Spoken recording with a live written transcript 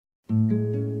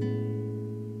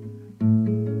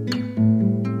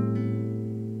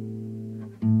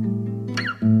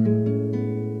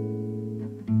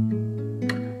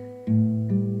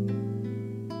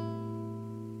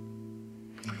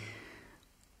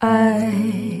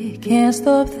I can't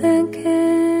stop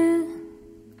thinking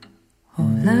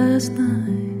of last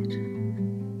night.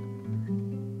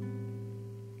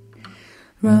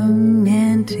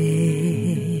 Romantic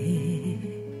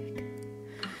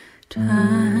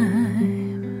time.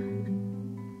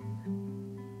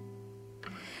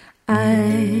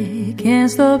 I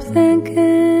can't stop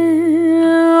thinking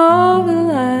of the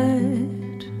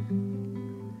light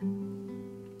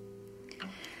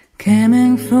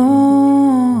coming from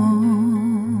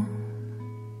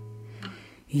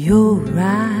your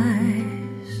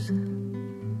eyes,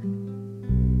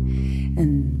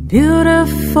 and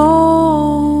beautiful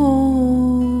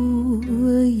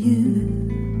you,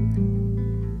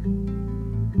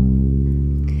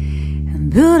 and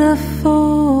beautiful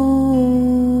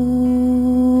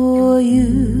you,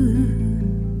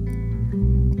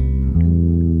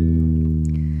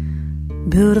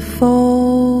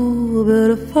 beautiful,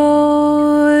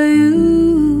 beautiful you,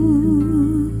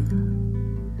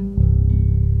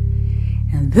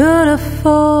 and beautiful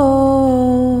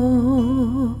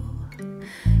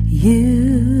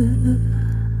you.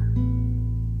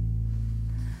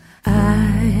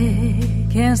 I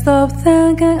can't stop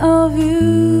thinking of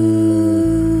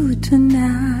you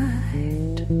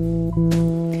tonight,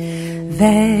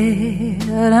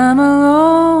 that I'm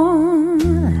alone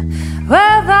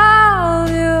without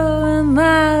you in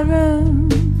my room.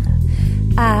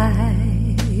 I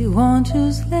want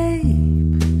to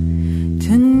sleep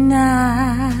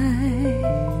tonight.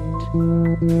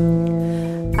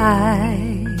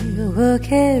 I will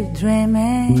keep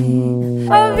dreaming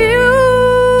of you.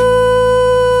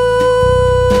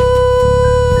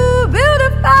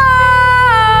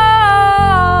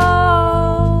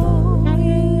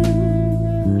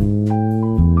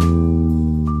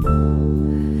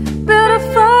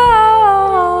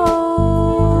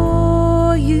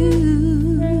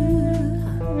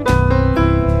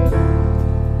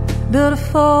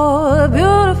 Beautiful,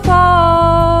 beautiful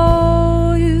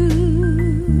you,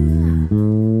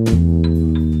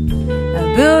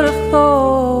 beautiful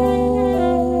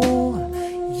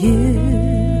you.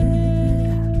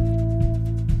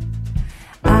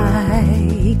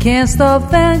 I can't stop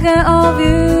thinking of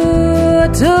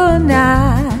you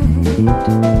tonight,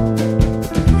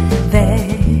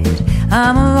 that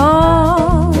I'm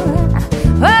alone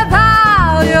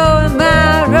without you in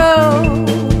my room.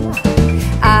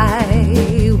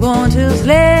 Want to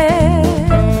sleep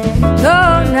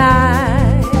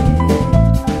tonight.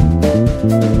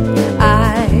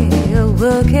 I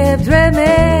will keep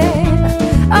dreaming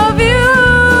of you.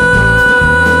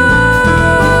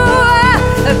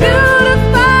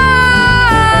 Beautiful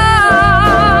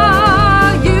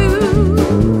you,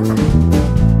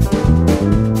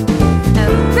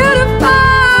 and beautiful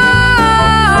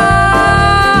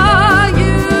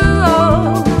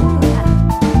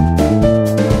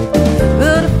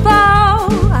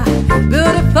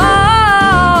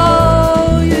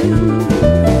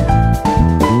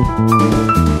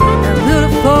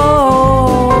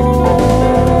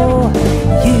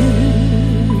you.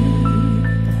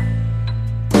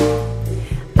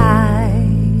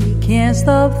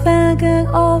 Stop thinking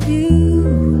of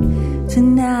you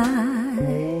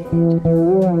tonight,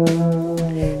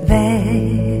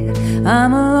 that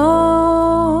I'm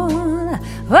alone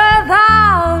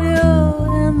without you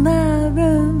in my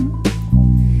room.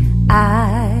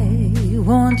 I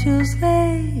want to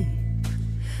sleep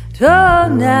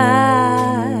tonight.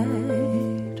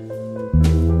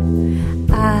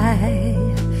 I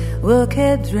will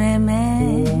keep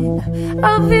dreaming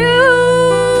of you.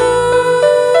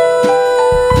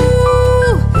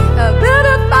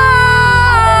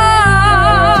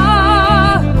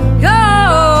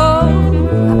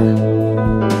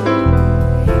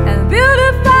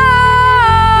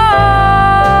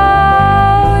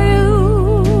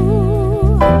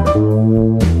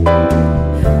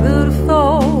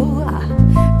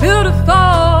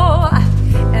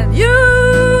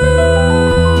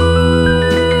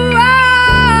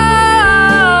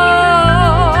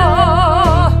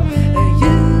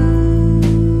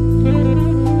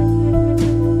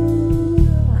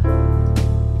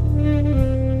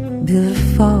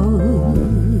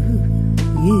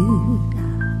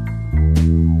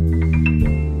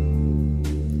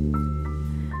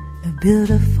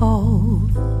 Beautiful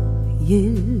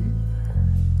you,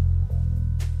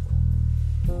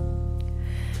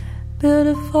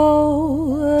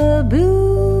 beautiful,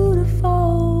 beautiful.